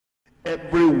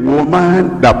Every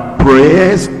woman that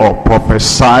prays or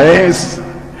prophesies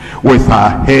with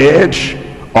her head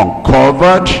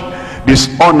uncovered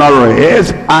dishonors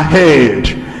her head.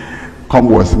 Come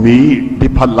with me,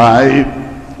 deeper life.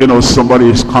 You know, somebody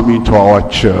is coming to our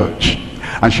church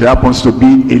and she happens to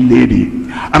be a lady,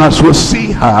 and as we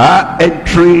see her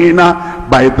entering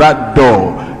by that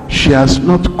door, she has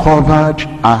not covered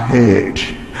her head.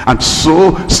 And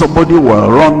so somebody will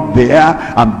run there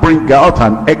and bring out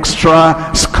an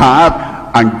extra scarf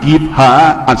and give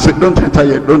her and say, don't enter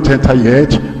yet, don't enter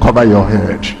yet, cover your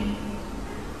head.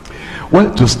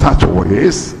 Well, to start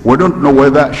with, we don't know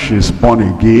whether she's born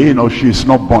again or she's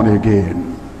not born again.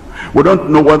 We don't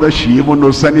know whether she even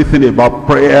knows anything about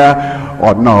prayer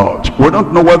or not. We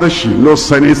don't know whether she knows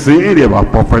anything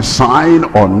about prophesying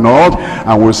or not.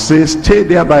 And we say, stay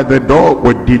there by the door.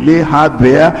 We delay her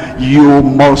there. You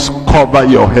must cover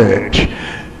your head.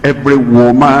 Every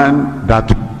woman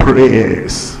that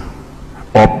prays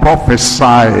or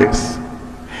prophesies,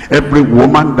 every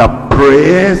woman that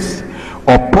prays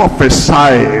or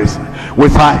prophesies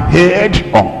with her head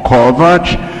uncovered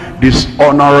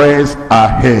dishonors her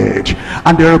head.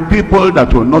 And there are people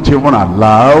that will not even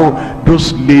allow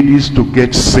those ladies to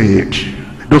get saved,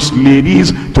 those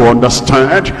ladies to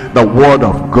understand the word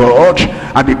of God,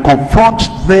 and they confront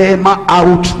them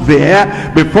out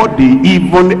there before they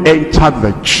even enter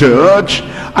the church.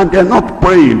 And they're not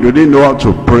praying. They don't know how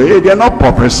to pray. They're not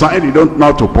prophesying. They don't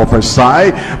know how to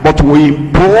prophesy. But we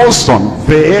impose on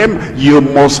them, you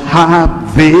must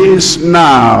have this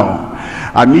now.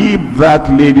 And if that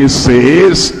lady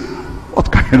says, what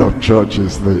kind of church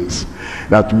is this?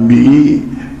 That me,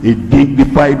 a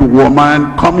dignified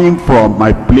woman coming from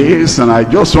my place, and I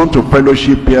just want to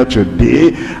fellowship here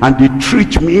today, and they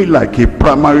treat me like a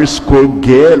primary school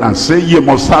girl and say, you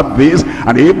must have this,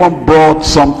 and they even brought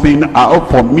something out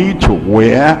for me to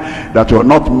wear that will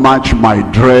not match my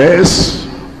dress.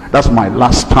 That's my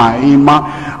last time.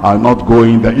 I'm not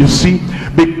going there. You see,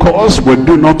 because we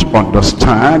do not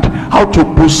understand how to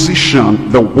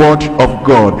position the word of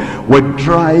God, we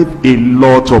drive a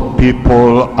lot of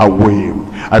people away.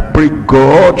 I pray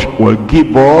God will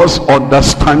give us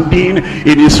understanding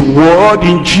in his word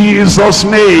in Jesus'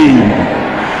 name.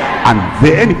 And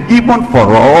then even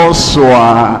for us who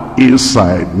are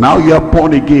inside, now you are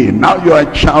born again, now you are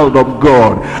a child of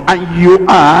God, and you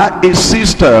are a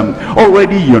sister.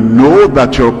 Already you know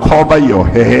that you'll cover your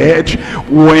head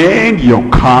when you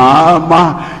come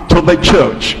to the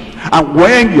church, and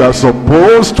when you are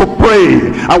supposed to pray,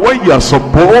 and when you are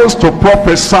supposed to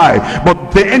prophesy.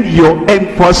 But then your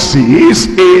emphasis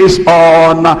is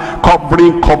on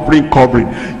covering.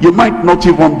 You might not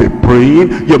even be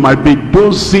praying. You might be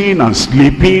dozing and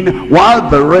sleeping while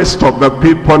the rest of the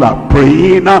people are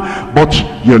praying. But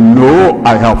you know,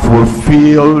 I have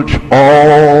fulfilled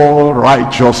all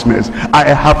righteousness. I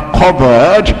have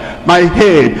covered my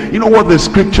head. You know what the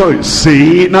scripture is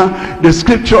saying? The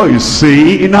scripture is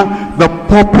saying the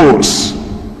purpose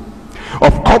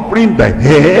of covering the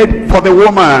head for the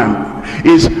woman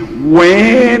is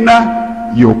when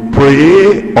you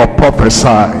pray or prophesy.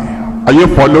 Are you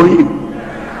following?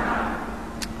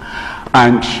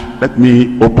 And let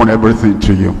me open everything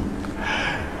to you.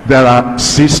 There are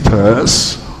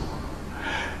sisters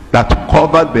that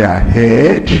cover their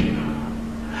head,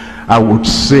 I would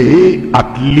say,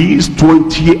 at least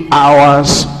 20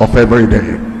 hours of every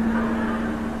day.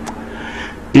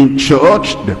 In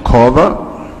church, they cover.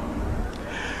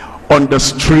 On the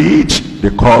street, they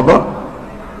cover.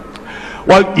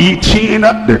 While eating,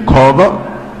 they cover.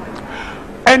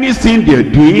 Anything they're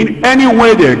doing,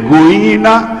 anywhere they're going,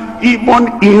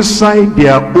 even inside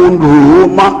their own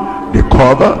room, they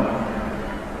cover.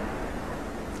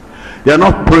 They're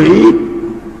not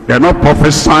praying, they're not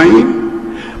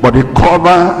prophesying, but they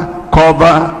cover.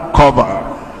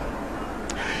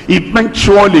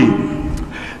 Eventually,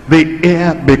 the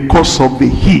air, because of the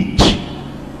heat,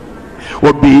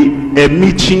 will be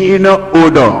emitting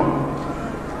odor.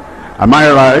 Am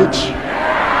I right?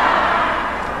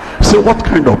 So what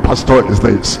kind of pastor is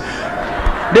this?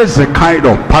 This is the kind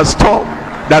of pastor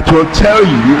that will tell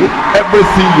you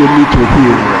everything you need to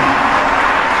hear.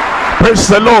 Praise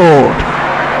the Lord.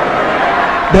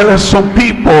 There are some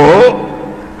people,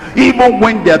 even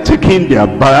when they are taking their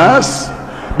baths,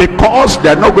 because they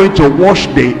are not going to wash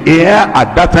the air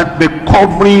at that time, the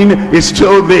covering is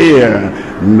still there.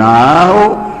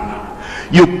 Now,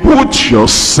 you put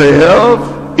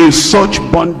yourself in such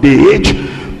bondage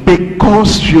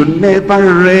because you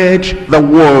never read the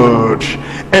word.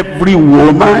 Every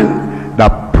woman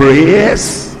that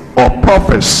prays or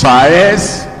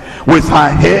prophesies with her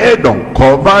head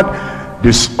uncovered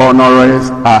dishonoreth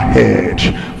her head.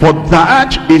 For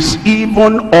that is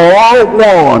even all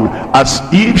one, as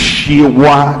if she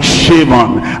were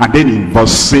shaven. And then in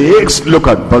verse 6, look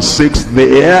at verse 6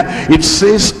 there. It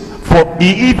says, for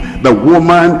if the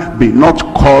woman be not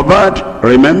covered,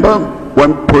 remember,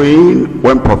 when praying,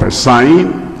 when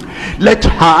prophesying, let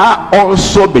her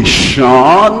also be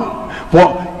shorn.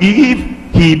 For if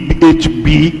it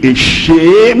be a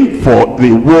shame for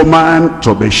the woman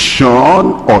to be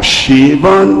shorn or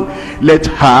shaven, let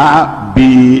her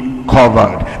be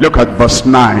covered. Look at verse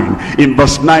 9. In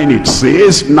verse 9 it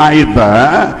says,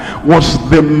 neither was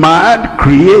the man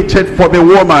created for the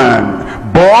woman,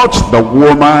 but the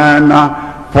woman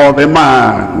for the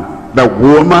man. The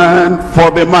woman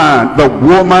for the man. The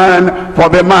woman for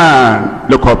the man.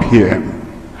 Look up here.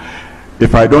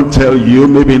 If I don't tell you,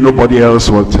 maybe nobody else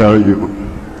will tell you.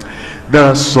 There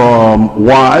are some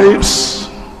wives,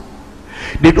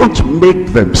 they don't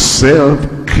make themselves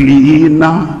clean,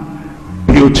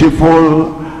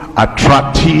 beautiful,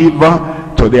 attractive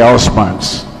to their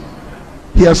husbands.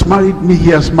 He has married me, he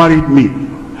has married me.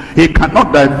 He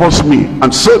cannot divorce me,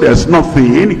 and so there's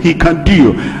nothing he can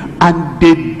do. And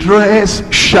they dress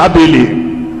shabbily,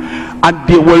 and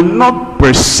they will not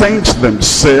present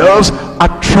themselves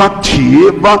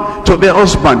attractive to their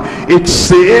husband. It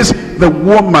says the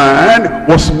woman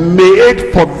was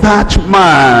made for that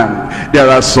man. There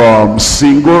are some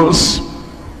singles,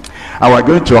 and we're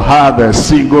going to have a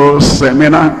singles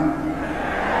seminar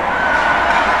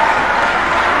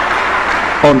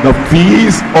on the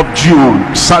 5th of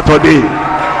June, Saturday.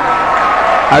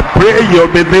 I pray you'll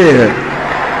be there,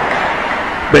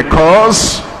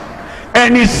 because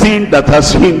anything that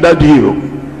has hindered you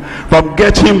from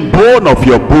getting bone of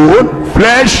your bone,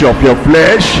 flesh of your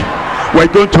flesh, we're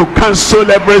going to cancel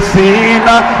everything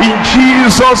in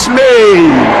Jesus'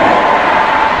 name.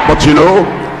 But you know,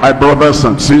 my brothers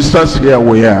and sisters, here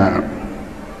we are.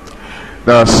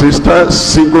 There are sisters,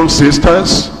 single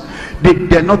sisters,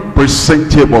 they're not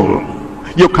presentable.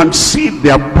 You can see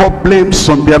their problems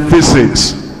on their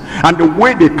faces, and the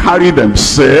way they carry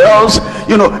themselves.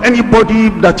 You know, anybody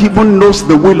that even knows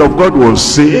the will of God will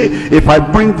say, if I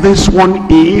bring this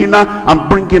one in, I'm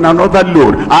bringing another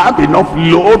load. I have enough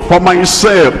load for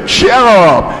myself. Cheer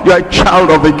up, you're a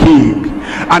child of the King.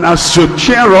 And as you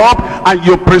cheer up and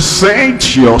you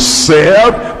present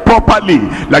yourself properly,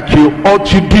 like you ought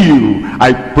to do,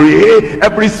 I pray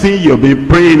everything you've been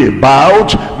praying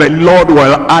about, the Lord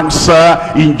will answer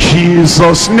in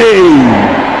Jesus'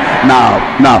 name.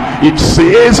 Now it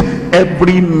says,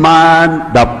 every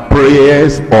man that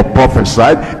prays or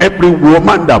prophesies, every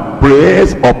woman that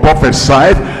prays or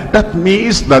prophesies. That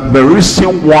means that the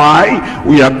reason why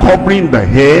we are covering the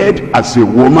head as a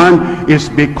woman is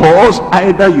because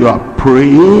either you are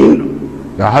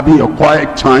praying, you're having your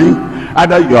quiet time,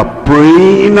 either you are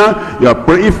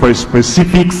praying for a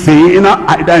specific thing,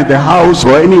 either in the house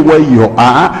or anywhere you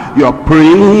are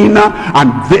praying,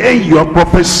 and then you are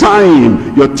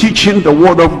prophesying, you're teaching the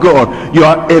word of God, you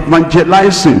are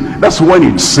evangelizing. That's when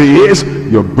it says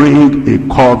you bring a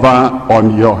cover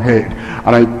on your head.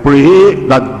 And I pray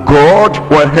that God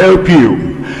will help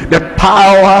you, the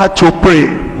power to pray,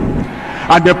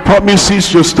 and the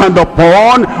promises you stand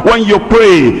upon when you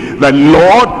pray. The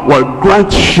Lord will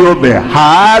grant you the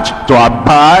heart to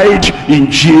abide in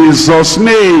Jesus'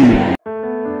 name.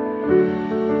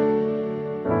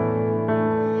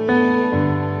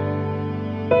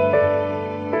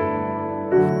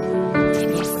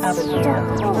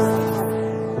 Avenue.